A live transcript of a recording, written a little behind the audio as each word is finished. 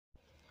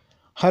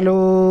Hello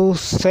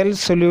cell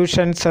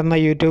solutions എന്ന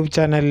YouTube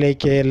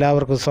ചാനലിലേക്ക്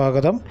എല്ലാവർക്കും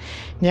സ്വാഗതം.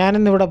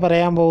 ഞാനിന്നിവിടെ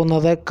പറയാൻ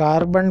പോകുന്നത്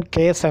കാർബൺ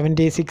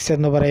K76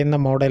 എന്ന് പറയുന്ന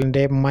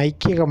മോഡലിൻ്റെ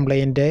മൈക്ക്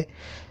കംപ്ലൈൻറ്റ്,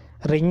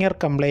 റിങ്ങർ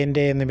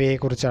കംപ്ലൈൻറ്റ്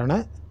എന്നിവയെക്കുറിച്ചാണ്.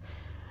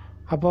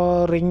 അപ്പോൾ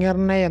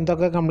റിങ്ങറിന്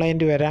എന്തൊക്കെ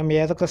കംപ്ലൈൻറ്റ് വരാം,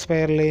 ഏതൊക്കെ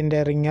സ്പെയറിൽ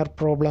ഇതിൻ്റെ റിങ്ങർ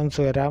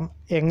പ്രോബ്ലംസ് വരാം,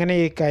 എങ്ങനെ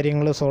ഈ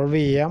കാര്യങ്ങൾ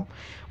സോൾവ് ചെയ്യാം,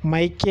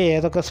 മൈക്ക്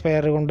ഏതൊക്കെ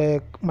സ്പെയർ കൊണ്ട്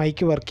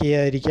മൈക്ക് വർക്ക്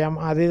ചെയ്യാതിരിക്കാം,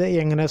 അത്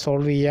എങ്ങനെ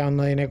സോൾവ് ചെയ്യാം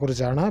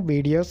എന്നതിനെക്കുറിച്ചാണ്.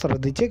 വീഡിയോ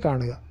ശ്രദ്ധിച്ച്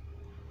കാണുക.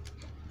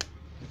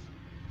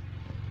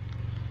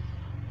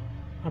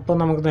 അപ്പോൾ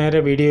നമുക്ക് നേരെ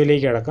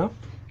വീഡിയോയിലേക്ക് കിടക്കാം.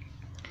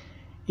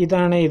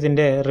 ഇതാണ്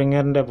ഇതിൻ്റെ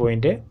റിങ്ങറിൻ്റെ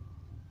പോയിൻ്റ്.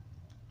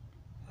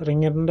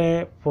 റിങ്ങറിൻ്റെ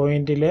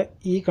പോയിൻറ്റിൽ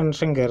ഈ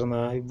കണക്ഷൻ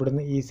കയറുന്നത്,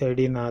 ഇവിടുന്ന് ഈ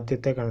സൈഡിൽ നിന്ന്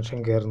ആദ്യത്തെ കണക്ഷൻ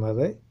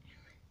കയറുന്നത്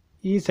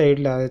ഈ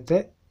സൈഡിൽ ആദ്യത്തെ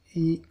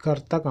ഈ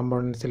കറുത്ത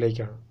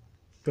കമ്പോണൻസിലേക്കാണ്.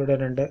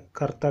 ഇവിടെ രണ്ട്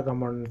കറുത്ത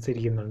കമ്പോണൻസ്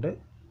ഇരിക്കുന്നുണ്ട്.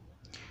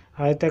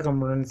 ആദ്യത്തെ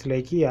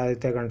കമ്പോണൻസിലേക്ക് ഈ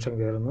ആദ്യത്തെ കണക്ഷൻ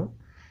കയറുന്നു.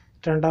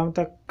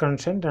 രണ്ടാമത്തെ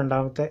കണക്ഷൻ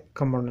രണ്ടാമത്തെ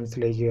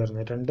കമ്പോണൻസിലേക്ക്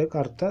കയറുന്നു. രണ്ട്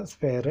കറുത്ത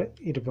സ്പെയർ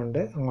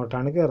ഇരിപ്പുണ്ട്,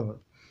 അങ്ങോട്ടാണ് കയറുന്നത്.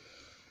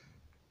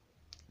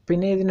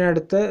 പിന്നെ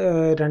ഇതിനടുത്ത്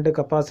രണ്ട്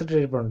കപ്പാസിറ്റർ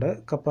ഇരിപ്പുണ്ട്.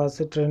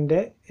 കപ്പാസിറ്ററിൻ്റെ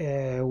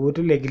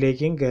ഒരു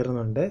ലെഗിലേക്കും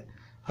കയറുന്നുണ്ട്.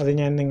 അത്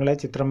ഞാൻ നിങ്ങളെ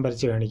ചിത്രം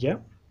വരച്ച് കാണിക്കാം.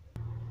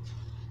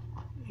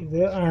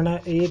 ഇത് ആണ്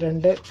ഈ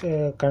രണ്ട്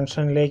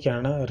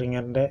കണക്ഷനിലേക്കാണ്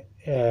റിങ്ങറിൻ്റെ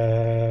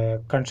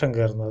കണക്ഷൻ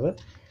കയറുന്നത്.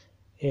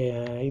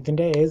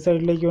 ഇതിൻ്റെ ഏത്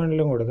സൈഡിലേക്ക്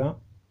വേണമെങ്കിലും കൊടുക്കാം.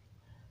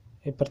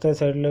 ഇപ്പുറത്തെ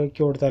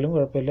സൈഡിലേക്ക് കൊടുത്താലും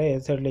കുഴപ്പമില്ല,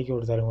 ഏത് സൈഡിലേക്ക്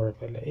കൊടുത്താലും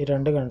കുഴപ്പമില്ല. ഈ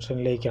രണ്ട്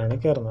കണക്ഷനിലേക്കാണ്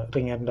കയറുന്നത്,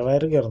 റിങ്ങറിൻ്റെ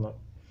വയർ കയറുന്നത്.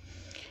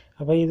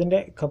 അപ്പോൾ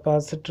ഇതിൻ്റെ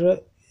കപ്പാസിറ്റർ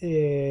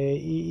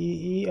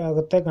ഈ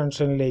അകത്തെ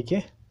കണക്ഷനിലേക്ക്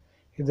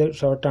ഇത്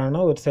ഷോർട്ടാണ്,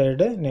 ഒരു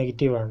സൈഡ്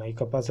നെഗറ്റീവാണ്. ഈ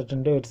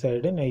കപ്പാസിറ്ററിൻ്റെ ഒരു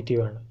സൈഡ്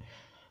നെഗറ്റീവാണ്.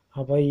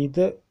 അപ്പോൾ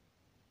ഇത്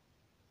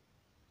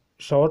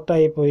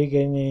ഷോർട്ടായി പോയി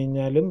കഴിഞ്ഞ്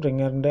കഴിഞ്ഞാലും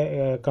റിങ്ങറിൻ്റെ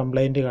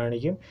കംപ്ലൈൻറ്റ്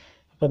കാണിക്കും.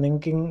 അപ്പോൾ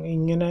നിങ്ങൾക്ക്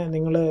ഇങ്ങനെ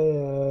നിങ്ങൾ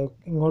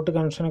ഇങ്ങോട്ട്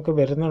കണക്ഷനൊക്കെ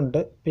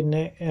വരുന്നുണ്ട്,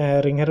 പിന്നെ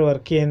റിങ്ങർ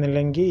വർക്ക്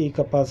ചെയ്യുന്നില്ലെങ്കിൽ ഈ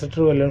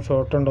കപ്പാസിറ്റർ വല്ലതും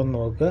ഷോർട്ട് ഉണ്ടോയെന്ന്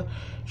നോക്കുക.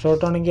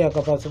 ഷോർട്ടാണെങ്കിൽ ആ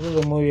കപ്പാസിറ്റർ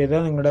റിമൂവ്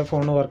ചെയ്താൽ നിങ്ങളുടെ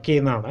ഫോൺ വർക്ക്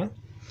ചെയ്യുന്നതാണ്.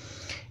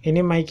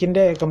 ഇനി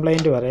മൈക്കിൻ്റെ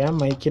കംപ്ലൈൻറ്റ് പറയാം.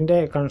 മൈക്കിൻ്റെ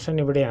കണക്ഷൻ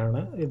ഇവിടെയാണ്.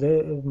 ഇത്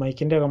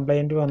മൈക്കിൻ്റെ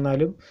കംപ്ലൈൻറ്റ്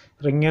വന്നാലും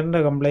റിങ്ങറിൻ്റെ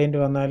കംപ്ലൈൻറ്റ്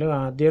വന്നാലും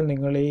ആദ്യം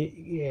നിങ്ങൾ ഈ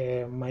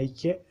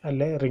മൈക്ക്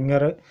അല്ലെ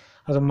റിങ്ങർ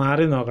അത്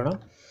മാറി നോക്കണം.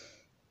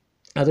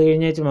 അത്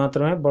കഴിഞ്ഞേച്ച്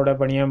മാത്രമേ ബോർഡ്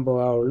പണിയാൻ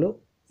പോകാവുള്ളൂ.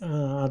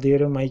 ആദ്യം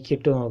ഒരു മൈക്ക്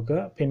ഇട്ട്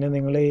നോക്കുക. പിന്നെ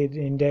നിങ്ങൾ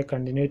ഇതിൻ്റെ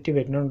കണ്ടിന്യൂറ്റി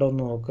വരുന്നുണ്ടോ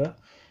എന്ന് നോക്കുക.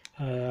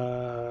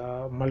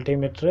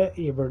 മൾട്ടിമീറ്റർ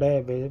ഇവിടെ,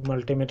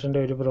 മൾട്ടിമീറ്ററിൻ്റെ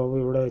ഒരു പ്രോബ്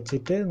ഇവിടെ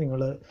വെച്ചിട്ട്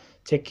നിങ്ങൾ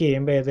ചെക്ക്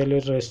ചെയ്യുമ്പോൾ ഏതെങ്കിലും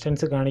ഒരു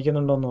റെസിസ്റ്റൻസ്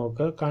കാണിക്കുന്നുണ്ടോ എന്ന്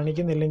നോക്കുക.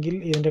 കാണിക്കുന്നില്ലെങ്കിൽ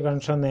ഇതിൻ്റെ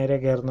കണക്ഷൻ നേരെ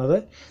കയറുന്നത്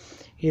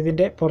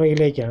ഇതിൻ്റെ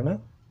പുറകിലേക്കാണ്.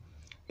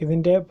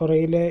 ഇതിൻ്റെ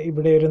പുറകിൽ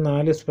ഇവിടെ ഒരു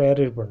 4 സ്പെയർ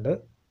ഇരിപ്പുണ്ട്.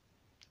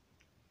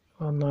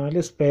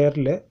 4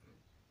 സ്പെയറിൽ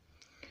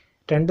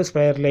 2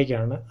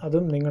 സ്പെയറിലേക്കാണ്.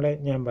 അതും നിങ്ങളെ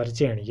ഞാൻ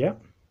വരച്ച് കാണിക്കാം.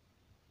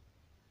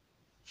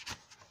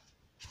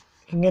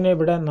 ഇങ്ങനെ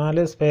ഇവിടെ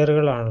 4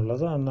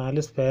 സ്പെയറുകളാണുള്ളത്. ആ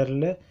 4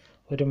 സ്പെയറിൽ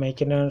ഒരു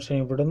മൈക്കിൻ്റെ കണക്ഷൻ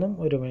ഇവിടുന്നും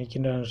ഒരു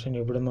മൈക്കിൻ്റെ കണക്ഷൻ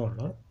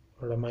ഇവിടുന്നുമാണ്.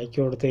 ഇവിടെ മൈക്ക്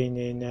കൊടുത്തു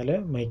കഴിഞ്ഞ് കഴിഞ്ഞാൽ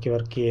മൈക്ക്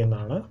വർക്ക്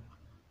ചെയ്യുന്നതാണ്.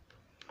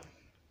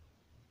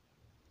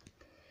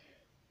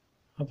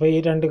 അപ്പോൾ ഈ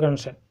 2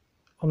 കണക്ഷൻ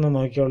ഒന്ന്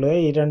നോക്കിക്കൊള്ളുക.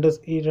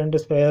 ഈ രണ്ട്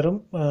സ്പെയറും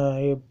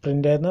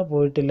പ്രിൻ്റിൽ നിന്ന്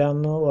പോയിട്ടില്ല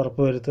എന്ന്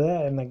ഉറപ്പ് വരുത്തുക,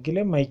 എന്നെങ്കിൽ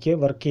മൈക്ക്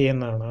വർക്ക്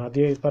ചെയ്യുന്നതാണ്.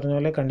 ആദ്യം ഈ പറഞ്ഞ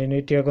പോലെ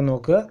കണ്ടിന്യൂറ്റിയൊക്കെ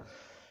നോക്കുക.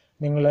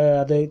 നിങ്ങൾ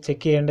അത്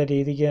ചെക്ക് ചെയ്യേണ്ട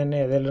രീതിക്ക് തന്നെ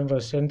ഏതെങ്കിലും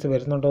റെസിസ്റ്റൻസ്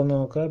വരുന്നുണ്ടോ എന്ന്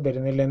നോക്കുക.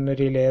 വരുന്നില്ല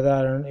എന്നൊരു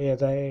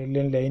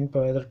ഏതായാലും ലൈൻ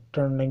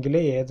പോയിട്ടുണ്ടെങ്കിൽ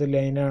ഏത്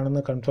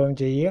ലൈനാണെന്ന് കൺഫേം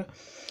ചെയ്യുക.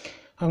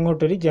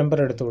 അങ്ങോട്ടൊരു ജമ്പർ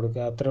എടുത്ത്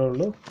കൊടുക്കുക. അത്രേ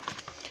ഉള്ളൂ.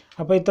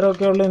 അപ്പോൾ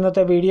ഇത്രയൊക്കെ ഉള്ളൂ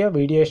ഇന്നത്തെ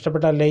വീഡിയോ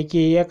ഇഷ്ടപ്പെട്ടാൽ ലൈക്ക്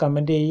ചെയ്യുക,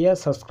 കമൻറ്റ് ചെയ്യുക,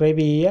 സബ്സ്ക്രൈബ്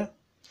ചെയ്യുക.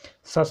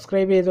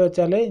 സബ്സ്ക്രൈബ് ചെയ്ത്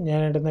വെച്ചാൽ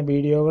ഞാൻ ഇടുന്ന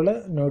വീഡിയോകൾ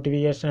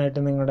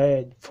നോട്ടിഫിക്കേഷനായിട്ട് നിങ്ങളുടെ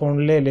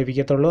ഫോണിൽ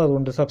ലഭിക്കത്തുള്ളൂ.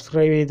 അതുകൊണ്ട്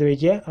സബ്സ്ക്രൈബ് ചെയ്ത്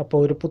വയ്ക്കുക.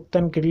 അപ്പോൾ ഒരു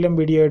പുത്തൻ കിടിലൻ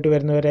വീഡിയോ ആയിട്ട്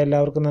വരുന്നവരെ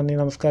എല്ലാവർക്കും നന്ദി,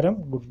 നമസ്കാരം,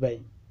 ഗുഡ് ബൈ.